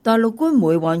大陸官媒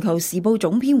《環球時報》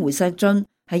總編胡錫進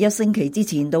喺1星期之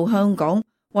前到香港，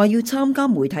話要參加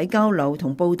媒體交流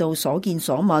同報道所見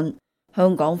所聞。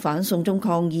香港反送中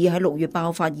抗議喺6月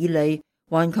爆發以嚟，《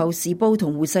環球時報》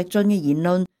同胡錫進嘅言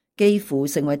論幾乎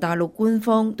成為大陸官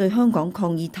方對香港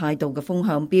抗議態度嘅風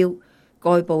向標。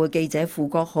該報嘅記者傅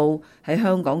國浩喺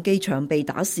香港機場被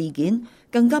打事件，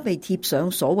更加被貼上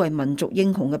所謂民族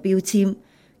英雄嘅標籤。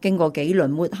經過幾輪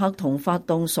抹黑同發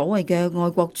動所謂嘅愛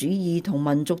國主義同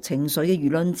民族情緒嘅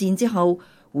輿論戰之後，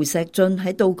胡錫進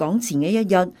喺到港前嘅一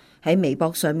日喺微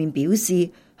博上面表示，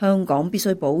香港必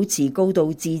須保持高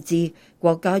度自治，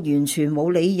國家完全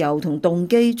冇理由同動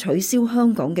機取消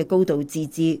香港嘅高度自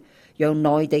治，讓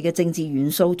內地嘅政治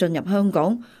元素進入香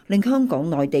港，令香港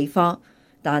內地化。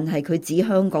但係佢指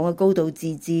香港嘅高度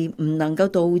自治唔能夠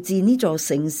導致呢座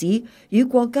城市與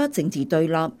國家政治對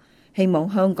立。希望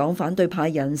香港反對派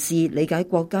人士理解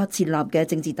國家設立嘅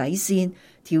政治底線，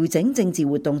調整政治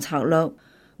活動策略。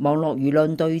網絡輿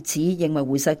論對此認為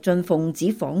胡錫進奉旨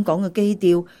訪港嘅基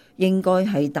調應該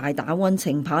係大打溫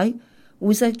情牌。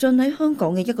胡錫進喺香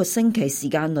港嘅1個星期時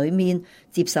間裏面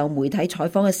接受媒體採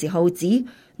訪嘅時候指，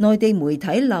內地媒體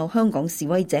鬧香港示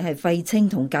威者係廢青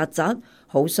同曱甴，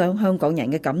好傷香港人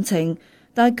嘅感情，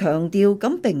但係強調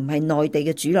咁並唔係內地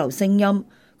嘅主流聲音。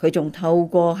佢仲透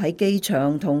過喺機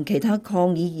場同其他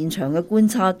抗議現場嘅觀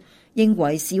察，認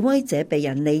為示威者被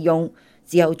人利用，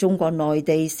只有中國內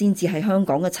地先至係香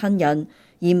港嘅親人，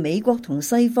而美國同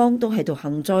西方都喺度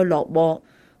幸災樂禍。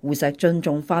胡錫進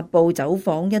仲發布走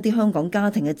訪一啲香港家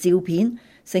庭嘅照片，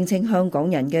聲稱香港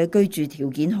人嘅居住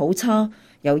條件好差，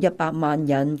有100萬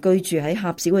人居住喺狹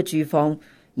小嘅住房，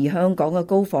而香港嘅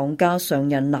高房價常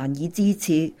人難以支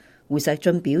持。胡錫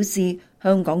進表示，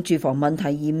香港住房問題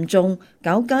嚴重，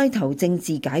搞街頭政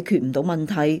治解決唔到問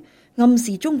題，暗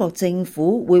示中國政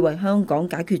府會為香港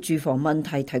解決住房問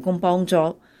題提供幫助。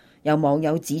有網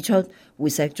友指出，胡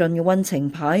錫進嘅溫情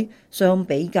牌相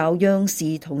比較央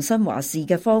視同新華視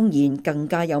嘅謊言更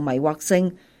加有迷惑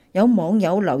性。有網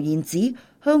友留言指，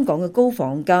香港嘅高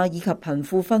房價以及貧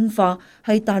富分化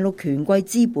係大陸權貴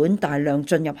資本大量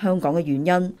進入香港嘅原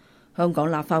因。香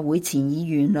港立法會前議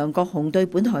員梁國雄對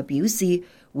本台表示，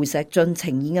胡錫進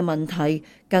呈現嘅問題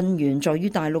根源在於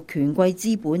大陸權貴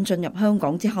資本進入香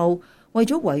港之後，為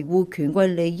咗維護權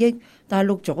貴利益，大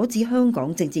陸阻止香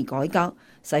港政治改革，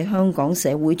使香港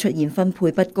社會出現分配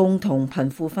不公同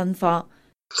貧富分化。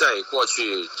在過去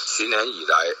10年以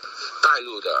來，帶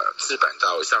入的資本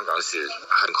到香港是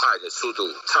很快的速度，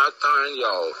它當然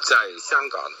有在香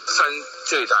港分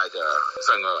最大的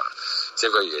份額，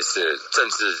這個也是政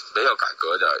治沒有改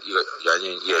革的一個原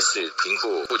因，也是貧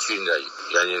富不均的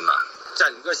原因嘛。整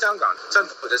個香港政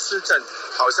府的施政，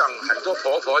好像很多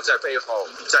婆婆在背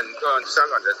後，整個香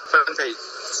港的分配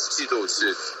制度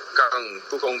是更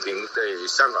不公平，對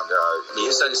香港的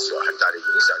民生是有很大的影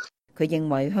響。佢認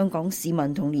為香港市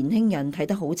民同年輕人睇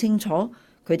得好清楚，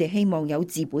佢哋希望有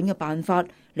治本嘅辦法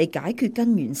嚟解決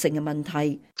根源性嘅問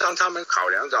題。當他們考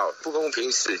量到不公平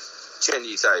是建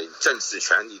立在政治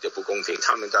權力的不公平，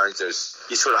他們當然就是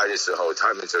一出來的時候，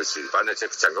他們就是把這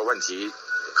整個問題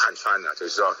看穿了，就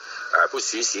是說不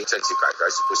實行政治改革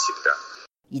是不行的。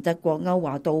而德國歐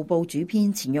華導報主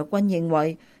編錢若君認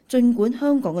為，儘管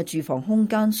香港嘅住房空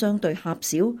間相對狹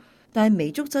小，但係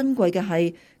彌足珍貴嘅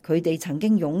係佢哋曾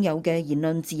經擁有嘅言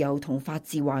論自由同法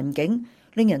治環境。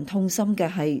令人痛心嘅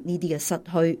係呢啲嘅失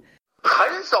去。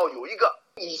很少有一個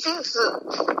已經是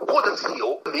獲得自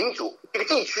由民主一個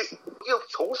地區又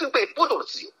重新被剝奪的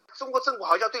自由。中國政府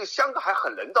好像對香港還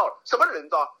很人道，什麼人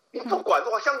道？你不管的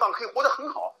話，香港可以活得很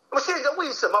好。那麼現在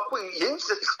為什麼會引起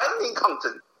全民抗爭？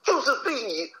就是對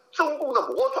你中共的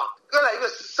魔爪越來越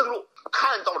深入，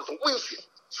看到了這種威脅，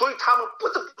所以他們不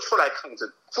得不出來抗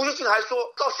爭。胡錫進還說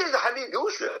到現在還沒流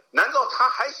血，難道他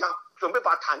還想準備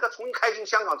把坦克重新開進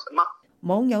香港城嗎？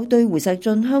網友對胡錫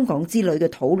進香港之旅嘅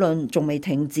討論仲未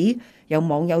停止，有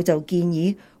網友就建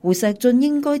議胡錫進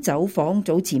應該走訪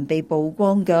早前被曝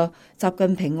光嘅習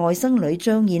近平外甥女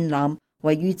張燕南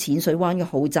位於淺水灣嘅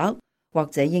豪宅，或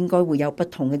者應該會有不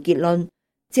同嘅結論。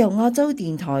自由亞洲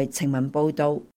電台情文報道。